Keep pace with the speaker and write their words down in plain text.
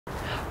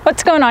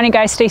What's going on, you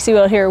guys? Stacy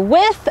Will here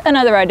with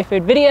another Ride to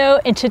Food video,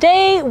 and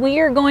today we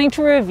are going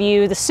to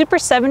review the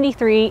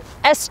Super73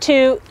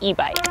 S2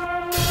 e-bike.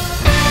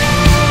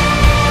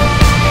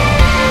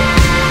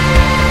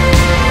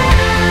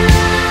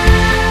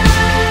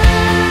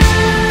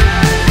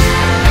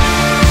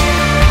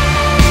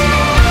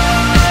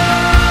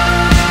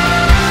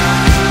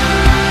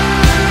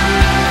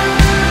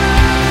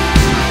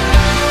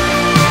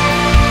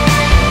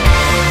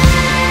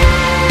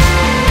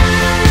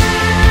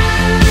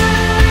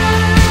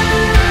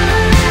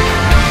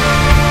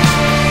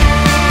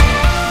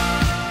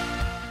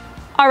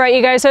 Alright,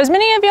 you guys, so as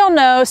many of y'all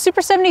know,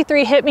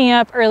 Super73 hit me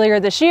up earlier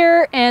this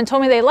year and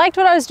told me they liked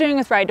what I was doing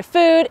with Ride to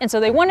Food, and so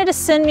they wanted to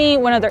send me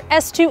one of their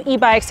S2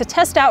 e-bikes to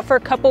test out for a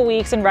couple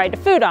weeks and ride to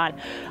food on.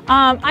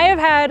 I have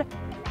had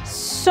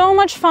so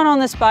much fun on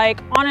this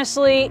bike.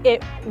 Honestly,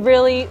 it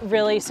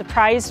really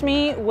surprised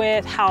me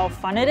with how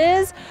fun it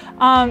is.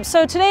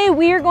 So today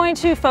we are going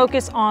to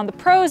focus on the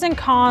pros and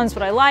cons,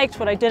 what I liked,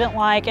 what I didn't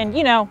like, and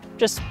you know,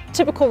 just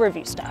typical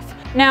review stuff.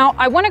 Now,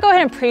 I want to go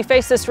ahead and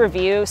preface this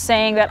review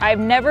saying that I've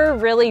never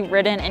really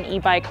ridden an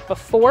e-bike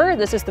before.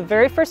 This is the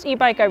very first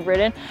e-bike I've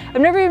ridden.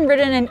 I've never even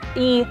ridden an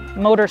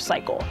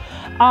e-motorcycle.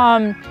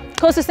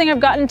 Closest thing I've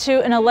gotten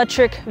to an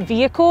electric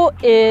vehicle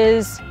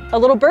is a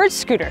little bird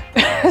scooter.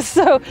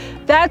 So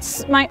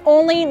that's my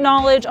only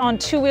knowledge on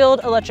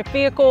two-wheeled electric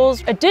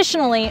vehicles.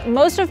 Additionally,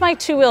 most of my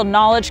two-wheeled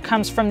knowledge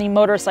comes from the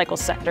motorcycle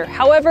sector.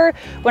 However,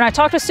 when I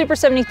talked to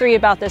Super73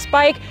 about this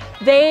bike,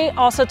 they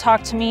also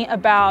talked to me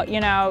about, you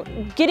know,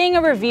 getting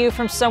a review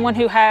from someone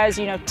who has,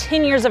 you know,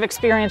 10 years of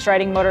experience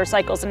riding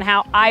motorcycles and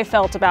how I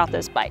felt about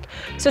this bike.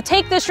 So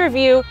take this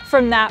review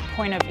from that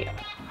point of view.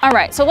 All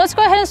right, so let's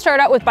go ahead and start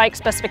out with bike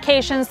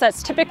specifications.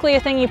 That's typically a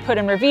thing you put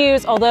in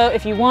reviews, although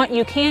if you want,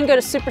 you can go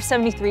to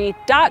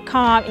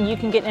super73.com and you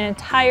can get an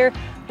entire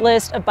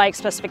list of bike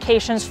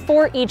specifications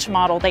for each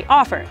model they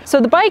offer. So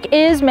the bike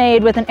is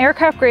made with an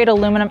aircraft grade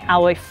aluminum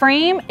alloy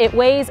frame. It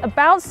weighs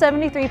about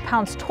 73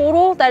 pounds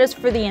total. That is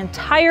for the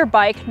entire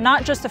bike,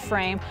 not just the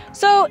frame.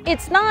 So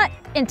it's not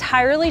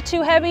entirely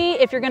too heavy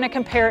if you're gonna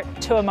compare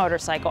it to a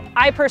motorcycle.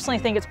 I personally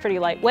think it's pretty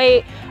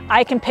lightweight.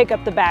 I can pick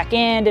up the back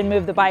end and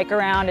move the bike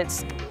around.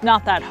 It's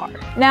not that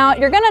hard. Now,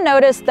 you're gonna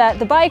notice that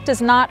the bike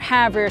does not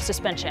have rear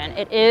suspension.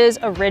 It is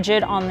a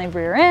rigid on the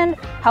rear end.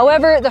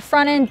 However, the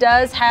front end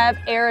does have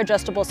air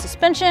adjustable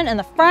suspension in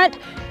the front.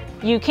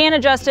 You can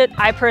adjust it.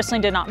 I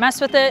personally did not mess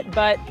with it,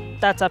 but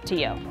that's up to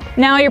you.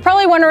 Now, you're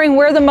probably wondering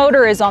where the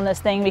motor is on this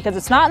thing because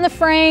it's not in the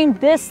frame.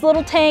 This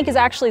little tank is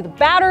actually the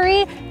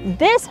battery.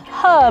 This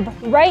hub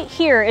right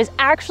here is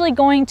actually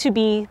going to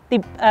be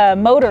the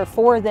motor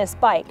for this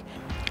bike.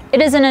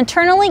 It is an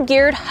internally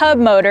geared hub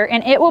motor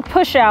and it will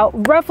push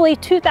out roughly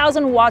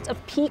 2,000 watts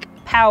of peak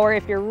power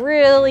if you're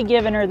really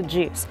giving her the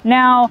juice.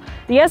 Now,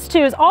 the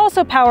S2 is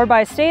also powered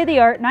by a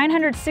state-of-the-art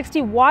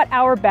 960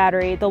 watt-hour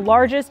battery, the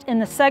largest in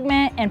the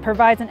segment, and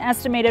provides an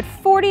estimated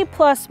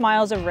 40+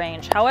 miles of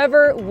range.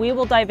 However, we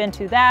will dive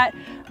into that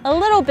a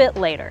little bit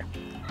later.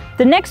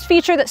 The next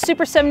feature that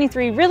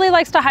Super73 really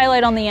likes to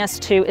highlight on the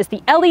S2 is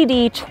the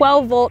LED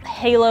 12-volt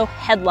halo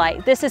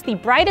headlight. This is the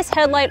brightest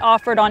headlight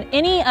offered on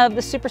any of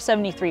the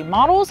Super73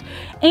 models,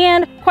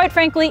 and quite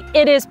frankly,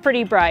 it is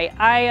pretty bright.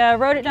 I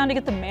rode it down to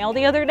get the mail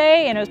the other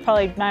day, and it was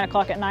probably 9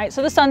 o'clock at night,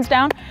 so the sun's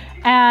down,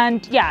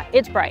 and yeah,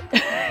 it's bright.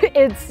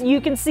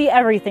 You can see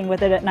everything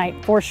with it at night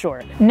for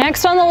sure.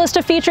 Next on the list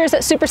of features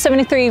that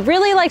Super73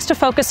 really likes to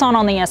focus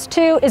on the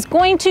S2 is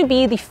going to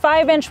be the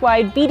 5-inch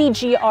wide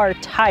BDGR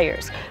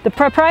tires. The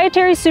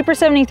proprietary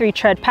Super73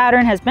 tread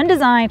pattern has been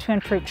designed to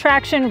improve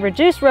traction,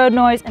 reduce road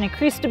noise, and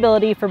increase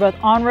stability for both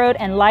on-road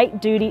and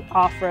light-duty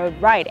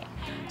off-road riding.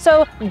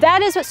 So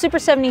that is what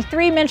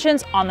Super73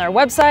 mentions on their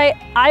website.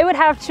 I would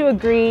have to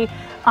agree.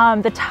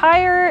 The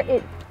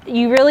tire,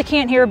 you really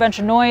can't hear a bunch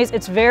of noise.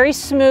 It's very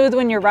smooth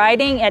when you're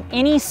riding at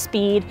any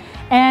speed,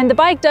 and the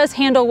bike does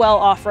handle well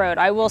off-road,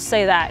 I will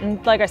say that.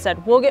 And like I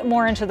said, we'll get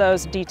more into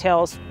those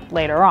details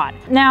later on.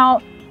 Now,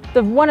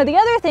 one of the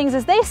other things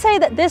is they say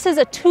that this is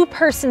a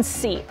two-person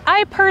seat.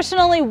 I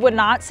personally would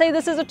not say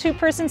this is a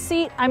two-person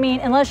seat. I mean,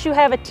 unless you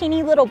have a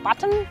teeny little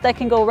button that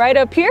can go right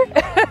up here.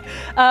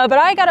 But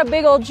I got a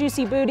big old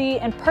juicy booty,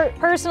 and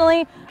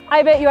personally,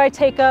 I bet you I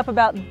take up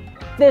about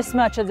this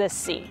much of this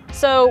seat.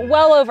 So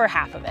well over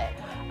half of it.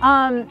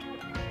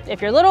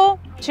 If you're little,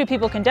 two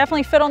people can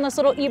definitely fit on this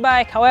little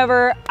e-bike.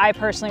 However, I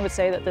personally would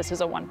say that this is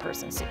a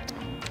one-person seat.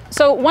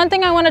 So one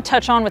thing I want to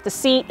touch on with the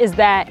seat is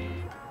that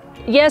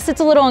yes, it's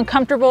a little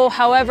uncomfortable.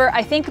 However,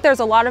 I think there's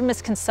a lot of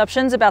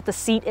misconceptions about the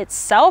seat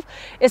itself.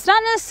 It's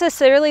not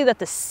necessarily that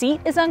the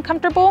seat is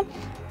uncomfortable.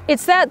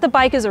 It's that the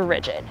bike is a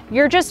rigid.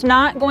 You're just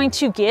not going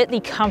to get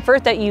the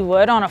comfort that you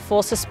would on a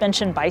full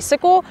suspension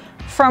bicycle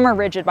from a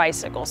rigid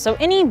bicycle. So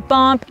any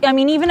bump, I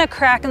mean, even a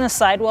crack in the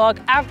sidewalk,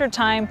 after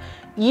time,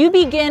 you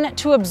begin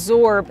to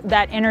absorb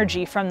that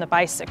energy from the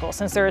bicycle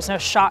since there is no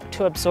shock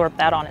to absorb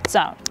that on its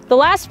own. The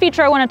last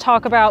feature I want to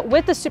talk about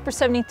with the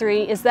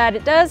Super73 is that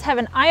it does have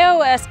an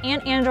iOS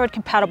and Android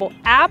compatible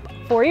app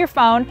for your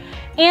phone,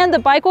 and the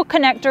bike will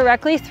connect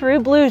directly through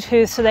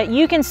Bluetooth so that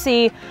you can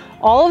see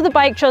all of the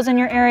bike trails in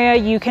your area,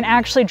 you can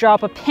actually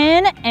drop a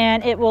pin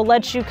and it will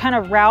let you kind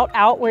of route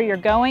out where you're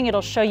going.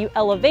 It'll show you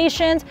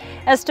elevations,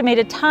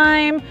 estimated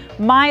time,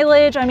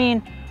 mileage, I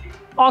mean,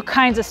 all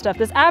kinds of stuff.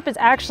 This app is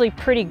actually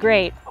pretty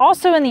great.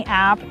 Also in the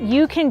app,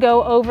 you can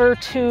go over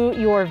to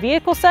your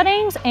vehicle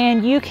settings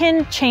and you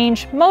can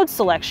change mode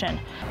selection.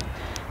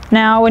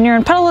 Now, when you're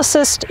in pedal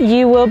assist,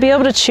 you will be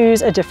able to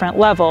choose a different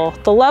level.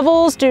 The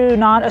levels do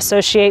not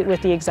associate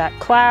with the exact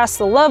class.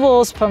 The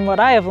levels, from what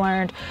I have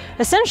learned,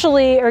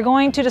 essentially are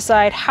going to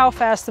decide how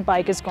fast the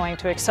bike is going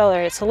to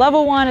accelerate. So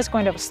level 1 is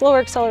going to have a slower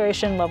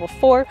acceleration. Level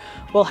 4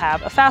 will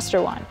have a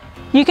faster one.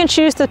 You can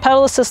choose the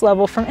pedal assist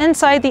level from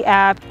inside the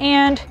app,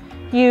 and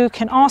you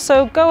can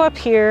also go up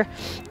here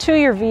to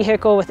your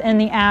vehicle within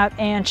the app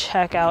and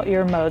check out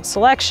your mode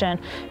selection.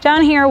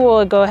 Down here,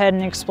 we'll go ahead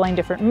and explain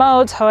different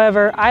modes.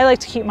 However, I like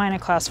to keep mine in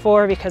class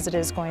 4 because it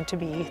is going to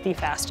be the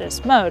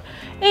fastest mode.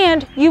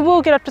 And you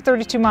will get up to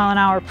 32 miles an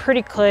hour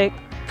pretty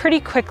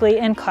quickly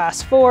in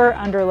class 4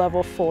 under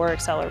level 4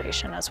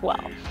 acceleration as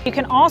well. You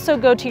can also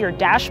go to your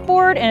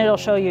dashboard and it'll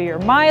show you your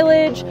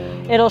mileage,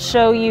 it'll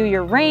show you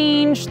your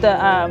range, the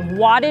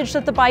wattage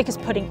that the bike is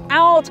putting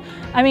out.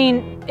 I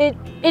mean,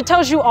 it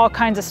tells you all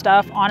kinds of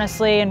stuff,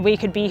 honestly, and we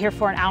could be here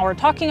for an hour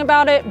talking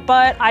about it,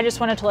 but I just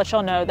wanted to let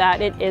y'all know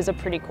that it is a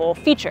pretty cool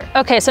feature.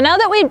 Okay, so now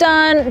that we've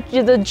done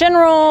the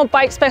general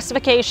bike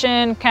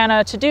specification kind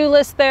of to-do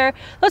list there,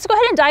 let's go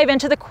ahead and dive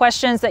into the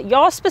questions that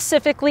y'all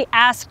specifically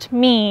asked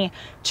me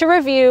to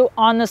review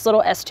on this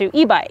little S2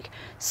 e-bike.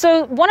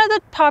 So one of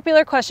the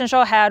popular questions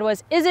y'all had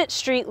was, is it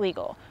street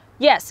legal?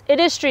 Yes, it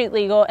is street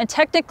legal, and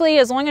technically,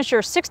 as long as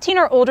you're 16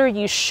 or older,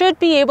 you should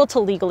be able to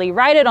legally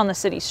ride it on the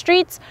city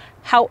streets.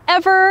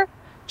 However,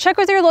 check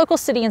with your local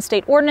city and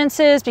state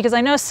ordinances, because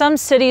I know some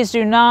cities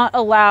do not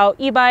allow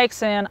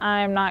e-bikes, and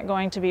I'm not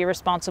going to be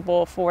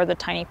responsible for the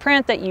tiny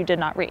print that you did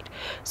not read.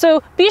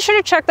 So be sure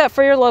to check that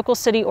for your local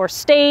city or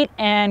state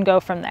and go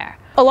from there.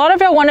 A lot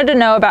of y'all wanted to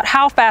know about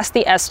how fast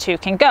the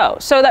S2 can go.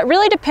 So that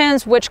really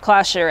depends which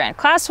class you're in.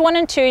 Class 1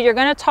 and 2, you're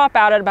gonna top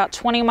out at about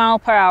 20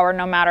 miles per hour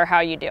no matter how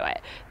you do it.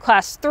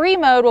 Class 3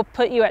 mode will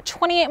put you at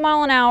 28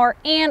 miles an hour,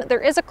 and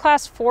there is a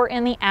class 4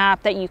 in the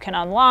app that you can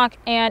unlock,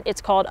 and it's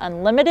called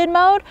unlimited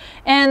mode,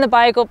 and the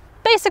bike will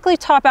basically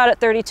top out at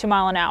 32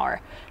 miles an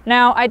hour.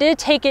 Now, I did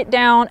take it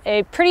down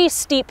a pretty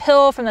steep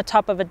hill from the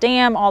top of a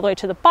dam all the way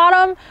to the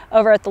bottom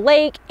over at the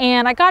lake,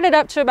 and I got it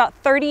up to about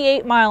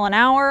 38 miles an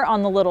hour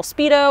on the little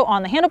speedo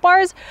on the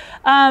handlebars.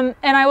 And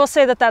I will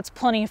say that that's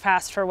plenty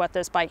fast for what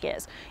this bike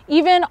is.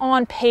 Even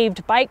on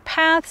paved bike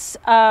paths,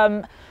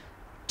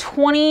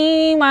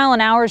 20 miles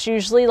an hour is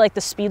usually like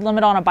the speed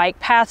limit on a bike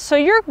path. So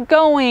you're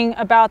going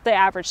about the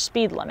average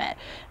speed limit.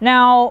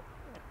 Now,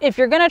 if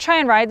you're gonna try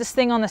and ride this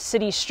thing on the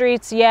city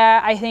streets,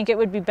 yeah, I think it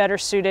would be better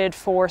suited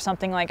for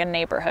something like a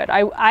neighborhood.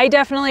 I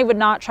definitely would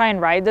not try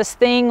and ride this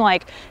thing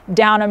like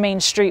down a main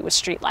street with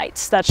street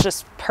lights. That's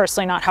just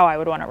personally not how I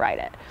would wanna ride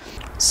it.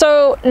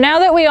 So now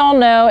that we all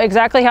know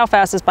exactly how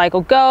fast this bike will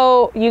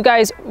go, you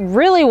guys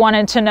really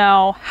wanted to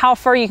know how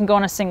far you can go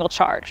on a single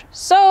charge.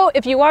 So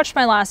if you watched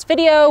my last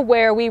video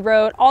where we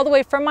rode all the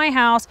way from my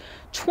house,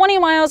 20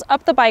 miles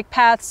up the bike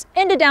paths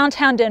into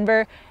downtown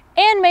Denver,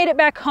 and made it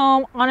back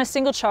home on a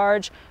single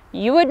charge,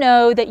 you would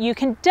know that you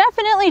can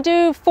definitely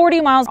do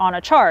 40 miles on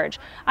a charge.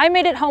 I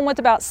made it home with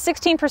about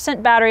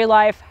 16% battery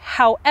life.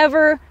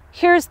 However,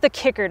 here's the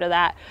kicker to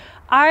that.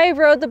 I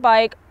rode the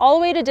bike all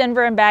the way to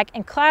Denver and back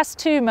in class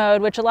 2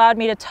 mode, which allowed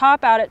me to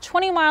top out at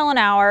 20 miles an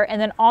hour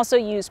and then also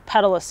use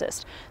pedal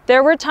assist.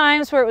 There were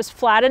times where it was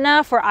flat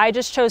enough where I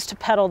just chose to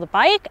pedal the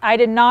bike. I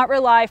did not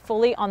rely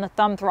fully on the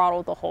thumb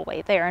throttle the whole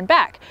way there and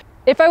back.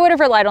 If I would have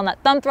relied on that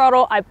thumb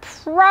throttle, I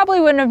probably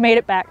wouldn't have made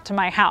it back to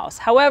my house.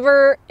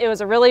 However, it was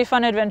a really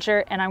fun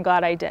adventure and I'm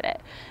glad I did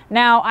it.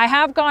 Now, I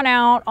have gone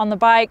out on the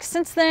bike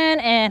since then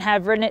and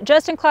have ridden it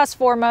just in class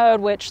 4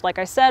 mode, which, like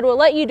I said, will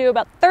let you do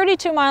about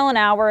 32 miles an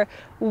hour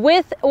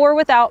with or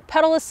without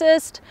pedal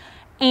assist.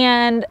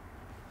 And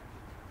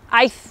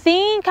I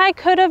think I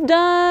could have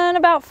done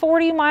about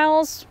 40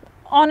 miles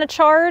on a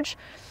charge.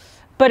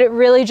 But it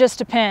really just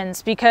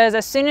depends, because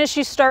as soon as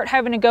you start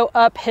having to go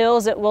up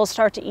hills, it will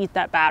start to eat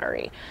that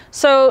battery.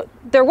 So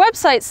their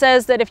website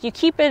says that if you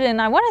keep it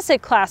in, I want to say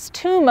class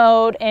 2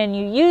 mode, and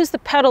you use the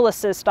pedal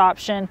assist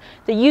option,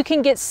 that you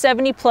can get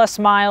 70+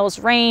 miles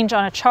range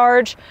on a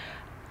charge.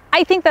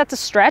 I think that's a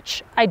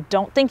stretch. I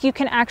don't think you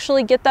can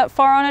actually get that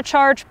far on a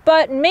charge,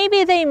 but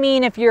maybe they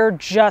mean if you're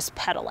just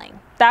pedaling.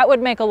 That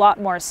would make a lot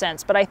more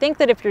sense. But I think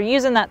that if you're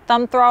using that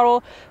thumb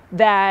throttle,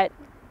 that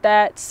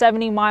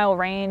 70-mile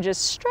range is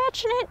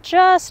stretching it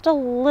just a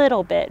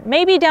little bit.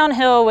 Maybe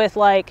downhill with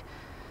like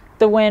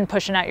the wind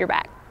pushing at your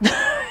back,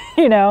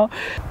 you know?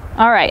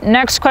 All right,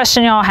 next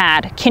question y'all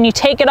had. Can you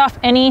take it off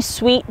any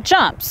sweet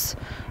jumps?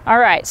 All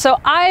right, so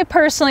I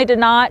personally did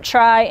not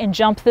try and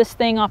jump this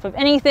thing off of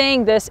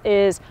anything. This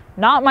is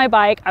not my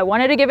bike. I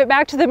wanted to give it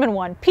back to them in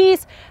one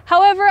piece.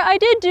 However, I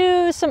did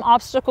do some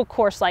obstacle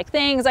course-like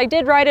things. I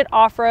did ride it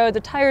off-road.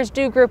 The tires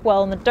do grip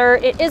well in the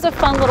dirt. It is a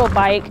fun little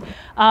bike.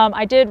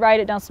 I did ride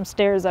it down some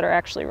stairs that are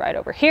actually right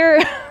over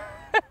here.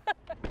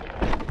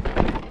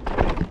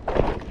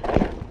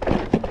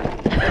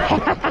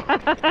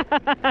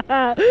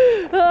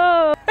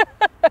 Oh.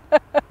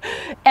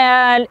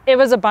 And it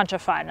was a bunch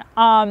of fun.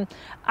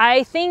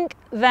 I think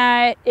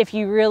that if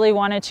you really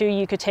wanted to,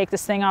 you could take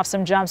this thing off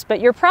some jumps, but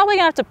you're probably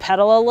gonna have to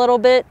pedal a little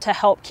bit to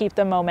help keep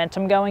the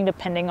momentum going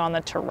depending on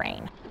the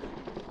terrain.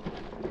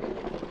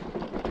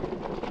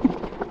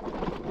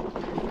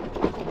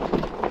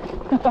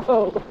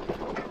 Oh.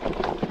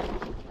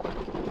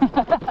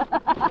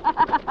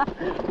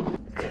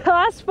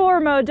 Class 4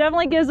 mode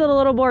definitely gives it a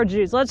little more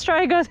juice. Let's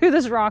try to go through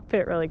this rock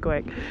pit really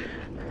quick.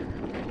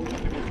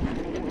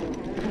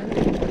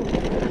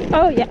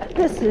 Oh yeah,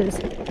 this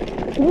is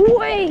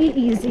way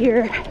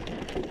easier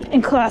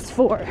in class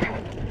 4.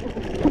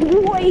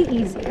 Way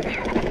easier.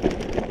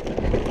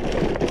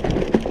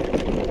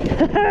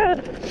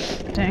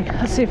 Dang,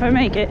 let's see if I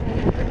make it.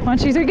 1,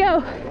 2, 3,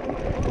 go.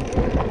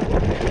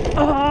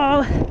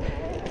 Oh,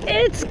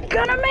 it's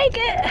gonna make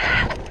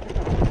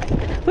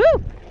it.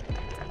 Woo!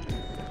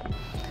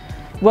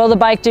 Will the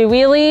bike do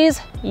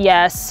wheelies?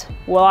 Yes.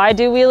 Will I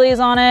do wheelies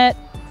on it?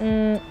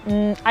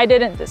 I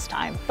didn't this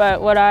time,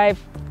 but would I?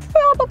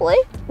 Probably.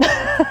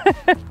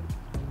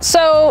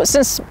 So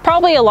since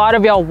probably a lot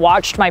of y'all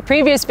watched my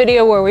previous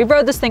video where we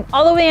rode this thing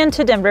all the way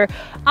into Denver,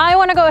 I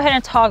want to go ahead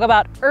and talk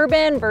about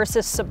urban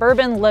versus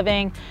suburban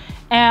living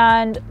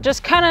and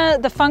just kind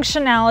of the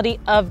functionality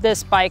of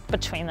this bike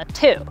between the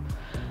two.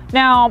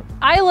 Now,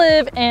 I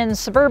live in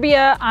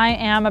suburbia. I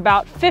am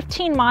about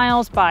 15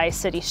 miles by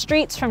city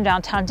streets from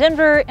downtown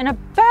Denver and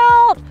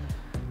about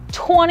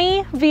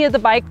 20 via the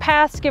bike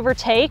paths, give or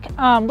take.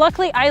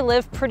 Luckily, I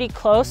live pretty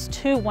close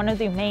to one of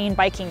the main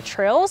biking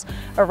trails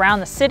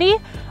around the city.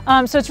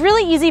 So it's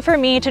really easy for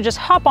me to just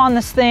hop on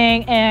this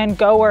thing and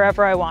go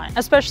wherever I want,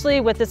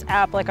 especially with this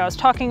app like I was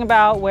talking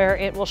about, where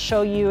it will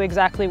show you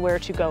exactly where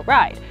to go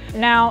ride.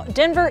 Now,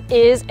 Denver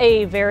is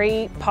a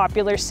very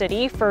popular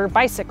city for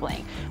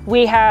bicycling.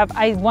 We have,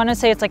 I want to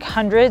say it's like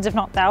hundreds, if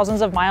not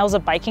thousands of miles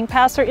of biking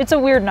paths. It's a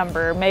weird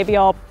number. Maybe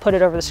I'll put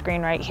it over the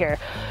screen right here.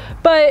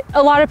 But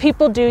a lot of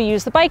people do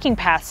use the biking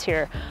paths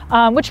here,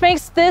 which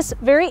makes this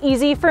very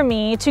easy for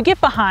me to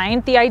get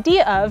behind the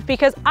idea of,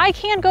 because I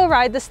can go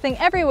ride this thing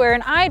everywhere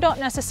and I don't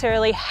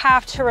necessarily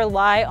have to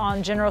rely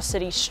on general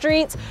city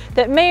streets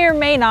that may or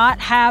may not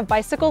have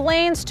bicycle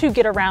lanes to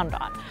get around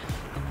on.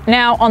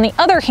 Now, on the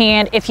other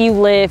hand, if you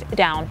live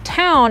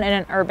downtown in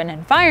an urban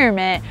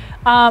environment,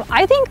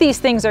 I think these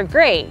things are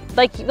great.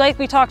 Like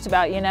we talked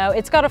about, you know,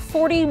 it's got a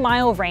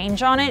 40-mile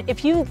range on it.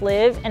 If you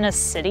live in a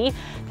city,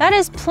 that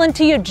is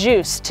plenty of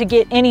juice to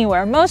get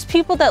anywhere. Most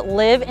people that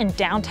live in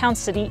downtown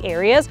city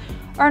areas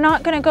are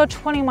not gonna go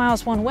 20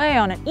 miles one way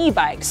on an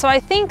e-bike. So I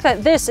think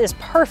that this is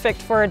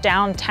perfect for a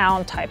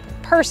downtown type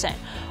of person.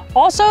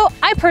 Also,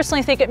 I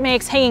personally think it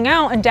makes hanging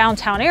out in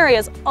downtown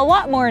areas a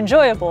lot more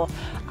enjoyable.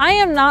 I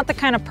am not the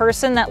kind of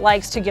person that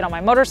likes to get on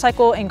my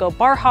motorcycle and go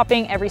bar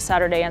hopping every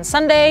Saturday and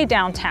Sunday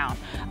downtown.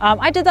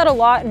 I did that a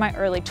lot in my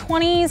early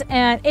 20s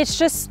and it's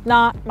just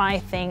not my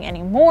thing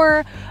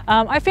anymore.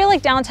 I feel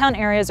like downtown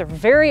areas are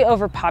very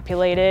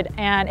overpopulated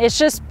and it's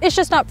just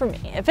not for me.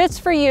 If it's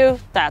for you,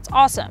 that's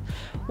awesome.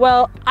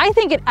 Well, I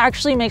think it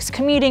actually makes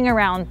commuting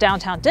around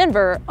downtown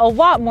Denver a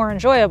lot more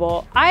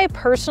enjoyable. I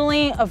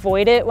personally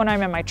avoid it when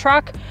I'm in my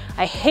truck.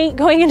 I hate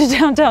going into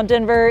downtown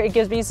Denver. It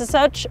gives me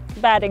such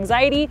bad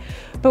anxiety.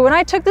 But when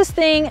I took this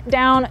thing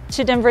down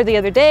to Denver the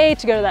other day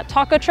to go to that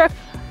taco truck,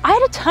 I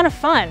had a ton of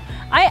fun.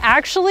 I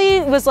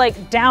actually was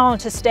like down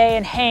to stay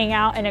and hang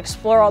out and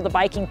explore all the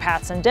biking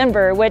paths in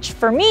Denver, which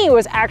for me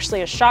was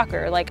actually a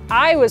shocker. Like,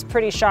 I was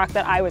pretty shocked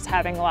that I was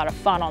having a lot of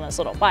fun on this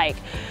little bike.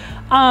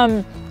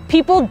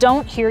 People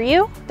don't hear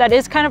you. That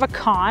is kind of a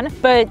con,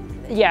 but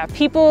yeah,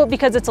 people,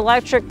 because it's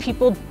electric,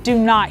 people do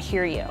not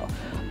hear you.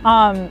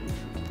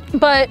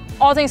 But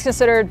all things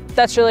considered,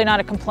 that's really not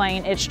a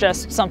complaint. It's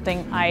just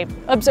something I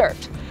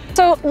observed.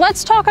 So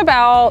let's talk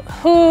about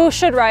who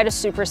should ride a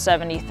Super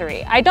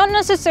 73. I don't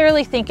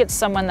necessarily think it's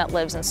someone that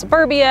lives in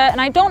suburbia,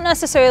 and I don't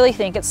necessarily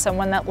think it's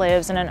someone that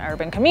lives in an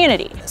urban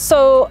community.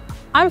 So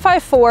I'm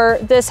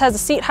 5'4", this has a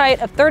seat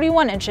height of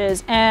 31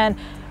 inches, and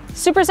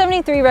Super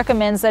 73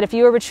 recommends that if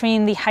you are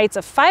between the heights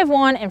of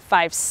 5'1" and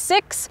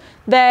 5'6",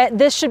 that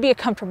this should be a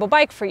comfortable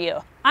bike for you.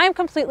 I'm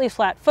completely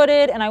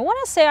flat-footed, and I want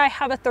to say I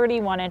have a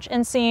 31-inch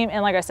inseam,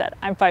 and like I said,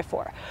 I'm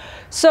 5'4".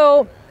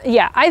 So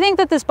yeah, I think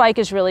that this bike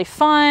is really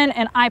fun,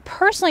 and I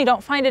personally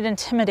don't find it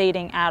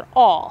intimidating at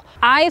all.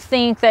 I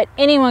think that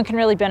anyone can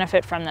really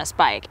benefit from this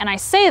bike, and I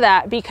say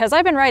that because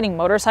I've been riding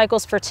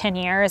motorcycles for 10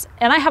 years,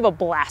 and I have a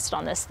blast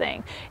on this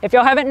thing. If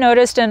y'all haven't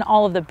noticed in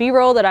all of the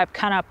B-roll that I've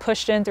kind of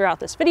pushed in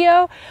throughout this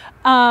video,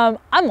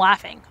 I'm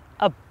laughing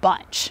a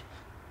bunch.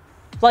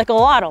 Like a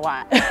lot.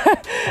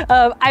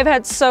 I've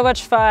had so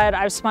much fun.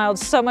 I've smiled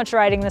so much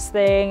riding this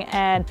thing,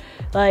 and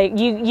like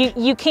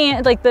you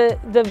can't, like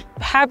the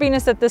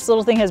happiness that this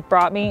little thing has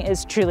brought me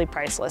is truly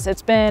priceless.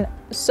 It's been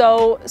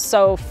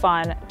so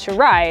fun to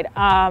ride.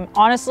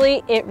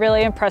 Honestly, it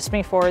really impressed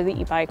me for the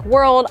e-bike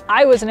world.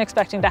 I wasn't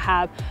expecting to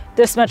have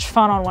this much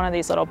fun on one of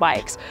these little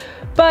bikes.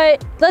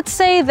 But let's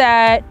say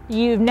that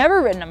you've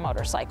never ridden a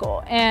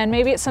motorcycle and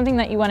maybe it's something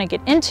that you want to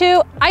get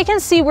into. I can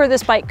see where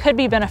this bike could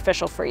be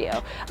beneficial for you.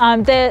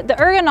 The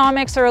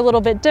ergonomics are a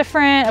little bit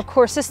different. Of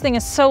course, this thing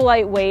is so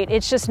lightweight,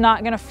 it's just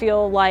not going to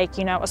feel like,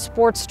 you know, a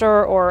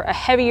Sportster or a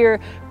heavier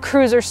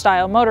cruiser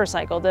style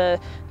motorcycle. The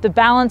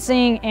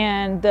balancing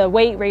and the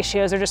weight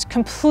ratios are just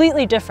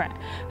completely different.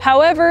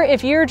 However,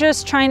 if you're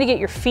just trying to get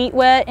your feet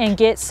wet and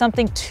get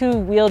something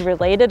two-wheeled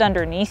related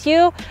underneath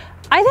you,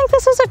 I think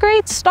this is a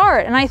great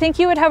start, and I think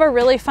you would have a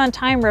really fun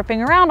time ripping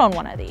around on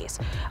one of these.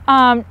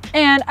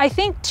 And I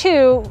think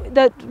too,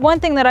 that one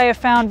thing that I have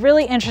found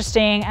really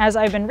interesting as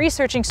I've been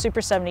researching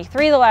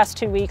Super73 the last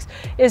 2 weeks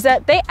is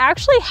that they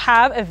actually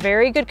have a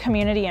very good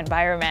community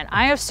environment.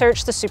 I have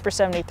searched the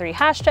Super73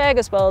 hashtag,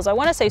 as well as I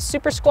want to say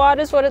Super Squad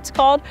is what it's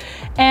called.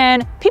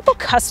 And people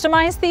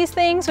customize these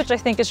things, which I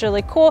think is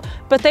really cool,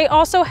 but they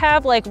also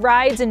have like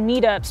rides and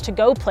meetups to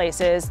go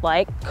places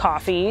like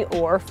coffee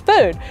or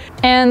food.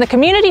 And the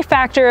community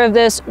factor of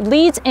this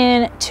leads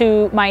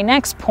into my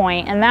next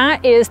point, and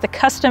that is the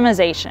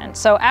customization.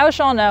 So as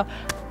y'all know,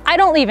 I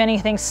don't leave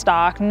anything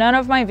stock. None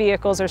of my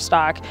vehicles are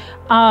stock.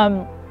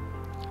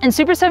 And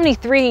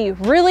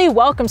Super73 really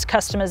welcomes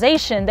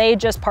customization. They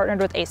just partnered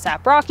with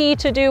ASAP Rocky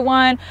to do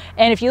one.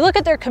 And if you look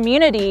at their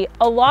community,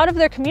 a lot of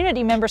their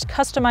community members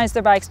customize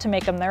their bikes to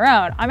make them their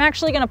own. I'm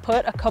actually gonna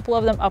put a couple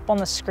of them up on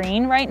the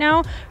screen right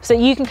now so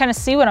you can kind of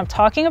see what I'm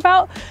talking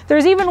about.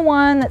 There's even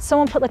one that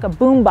someone put like a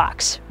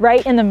boombox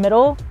right in the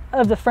middle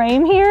of the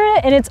frame here,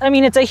 and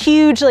it's a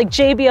huge like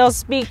JBL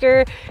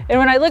speaker. And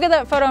when I look at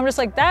that photo, I'm just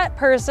like, that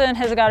person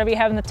has got to be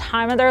having the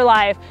time of their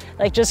life,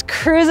 like just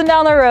cruising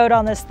down the road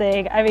on this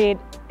thing. I mean,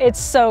 it's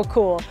so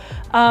cool.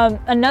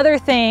 Another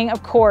thing,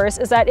 of course,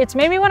 is that it's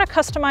made me want to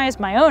customize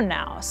my own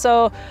now.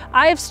 So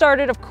I've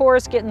started, of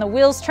course, getting the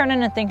wheels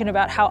turning and thinking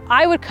about how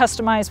I would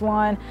customize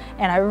one.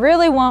 And I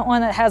really want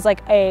one that has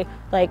like a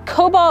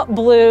cobalt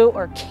blue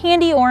or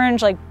candy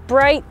orange, like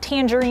bright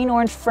tangerine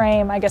orange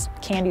frame. I guess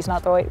candy's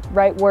not the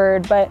right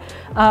word, but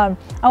I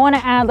want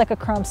to add like a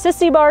chrome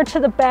sissy bar to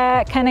the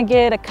back, kind of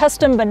get a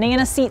custom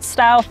banana seat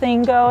style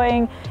thing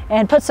going,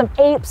 and put some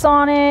apes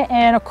on it,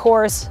 and of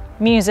course,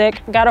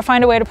 music. Gotta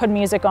find a way to put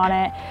music on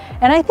it.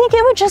 And I think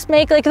it would just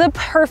make like the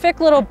perfect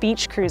little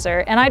beach cruiser.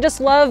 And I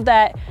just love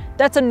that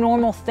that's a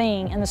normal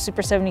thing in the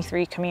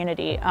Super73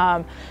 community.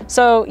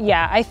 So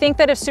yeah, I think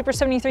that if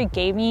Super73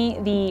 gave me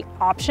the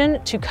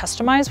option to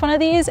customize one of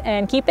these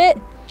and keep it,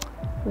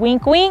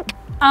 wink, wink,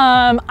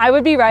 I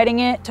would be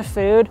riding it to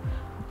food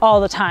all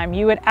the time.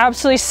 You would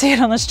absolutely see it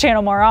on this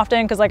channel more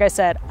often because, like I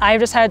said, I've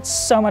just had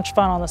so much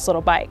fun on this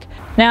little bike.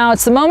 Now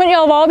it's the moment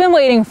y'all have all been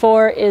waiting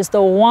for, is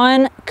the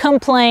one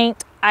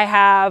complaint I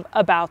have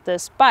about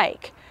this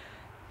bike.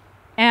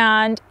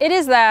 And it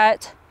is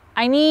that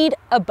I need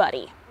a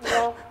buddy.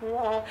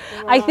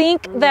 I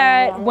think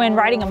that when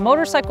riding a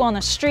motorcycle on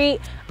the street,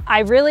 I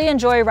really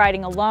enjoy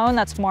riding alone.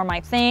 That's more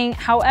my thing.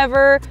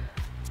 However,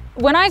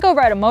 when I go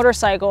ride a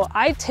motorcycle,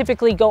 I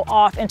typically go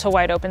off into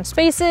wide open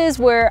spaces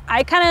where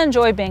I kind of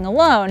enjoy being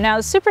alone. Now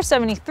the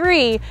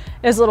Super73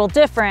 is a little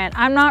different.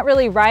 I'm not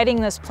really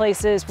riding this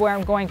places where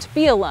I'm going to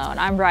be alone.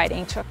 I'm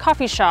riding to a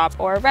coffee shop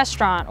or a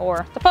restaurant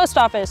or the post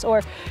office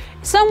or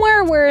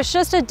somewhere where it's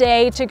just a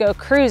day to go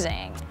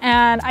cruising.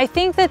 And I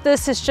think that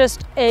this is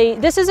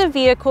a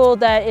vehicle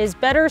that is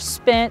better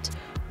spent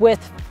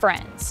with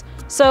friends.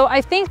 So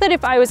I think that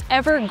if I was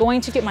ever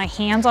going to get my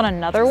hands on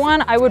another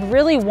one, I would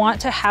really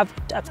want to have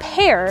a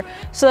pair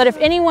so that if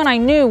anyone I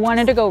knew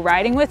wanted to go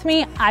riding with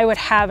me, I would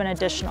have an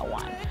additional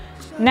one.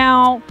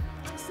 Now,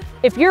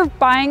 if you're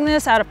buying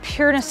this out of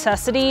pure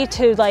necessity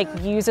to like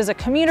use as a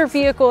commuter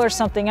vehicle or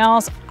something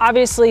else,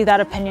 obviously that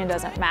opinion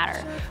doesn't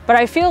matter. But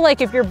I feel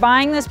like if you're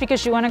buying this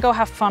because you want to go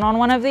have fun on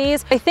one of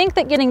these, I think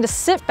that getting to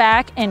sit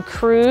back and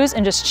cruise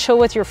and just chill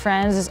with your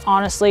friends is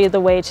honestly the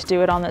way to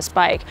do it on this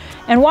bike.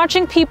 And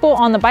watching people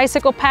on the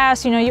bicycle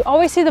pass, you know, you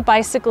always see the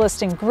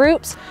bicyclists in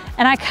groups,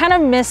 and I kind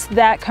of miss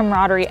that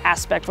camaraderie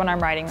aspect when I'm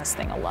riding this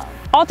thing alone.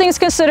 All things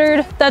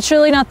considered, that's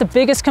really not the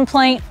biggest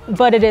complaint,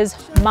 but it is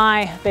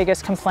my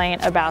biggest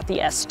complaint about the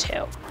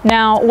S2.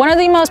 Now, one of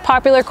the most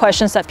popular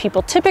questions that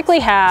people typically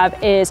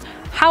have is,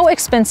 how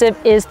expensive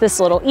is this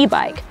little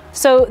e-bike?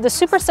 So the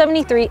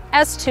Super73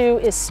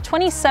 S2 is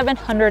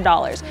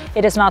 $2,700.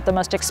 It is not the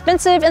most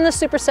expensive in the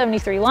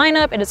Super73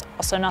 lineup. It is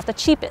also not the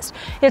cheapest.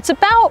 It's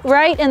about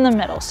right in the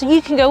middle. So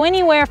you can go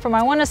anywhere from,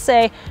 I want to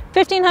say,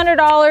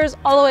 $1,500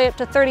 all the way up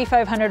to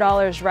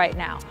 $3,500 right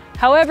now.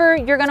 However,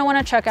 you're going to want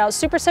to check out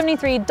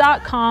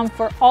super73.com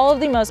for all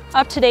of the most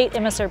up-to-date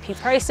MSRP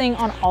pricing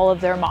on all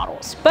of their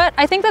models. But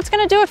I think that's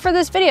going to do it for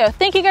this video.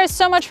 Thank you guys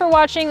so much for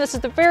watching. This is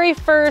the very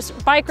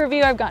first bike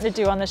review I've gotten to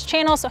do on this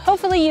channel, so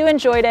hopefully you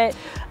enjoyed it.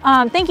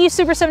 Thank you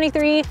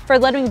Super73 for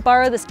letting me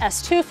borrow this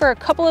S2 for a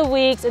couple of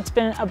weeks. It's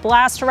been a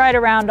blast to ride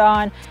around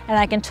on, and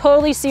I can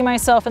totally see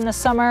myself in the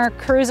summer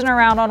cruising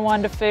around on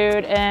one to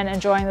food and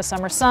enjoying the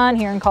summer sun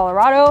here in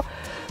Colorado.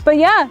 But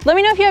yeah, let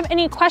me know if you have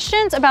any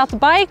questions about the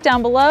bike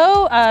down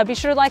below. Be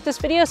sure to like this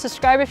video,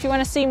 subscribe if you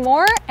want to see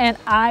more, and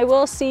I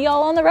will see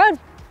y'all on the road.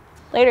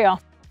 Later,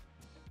 y'all.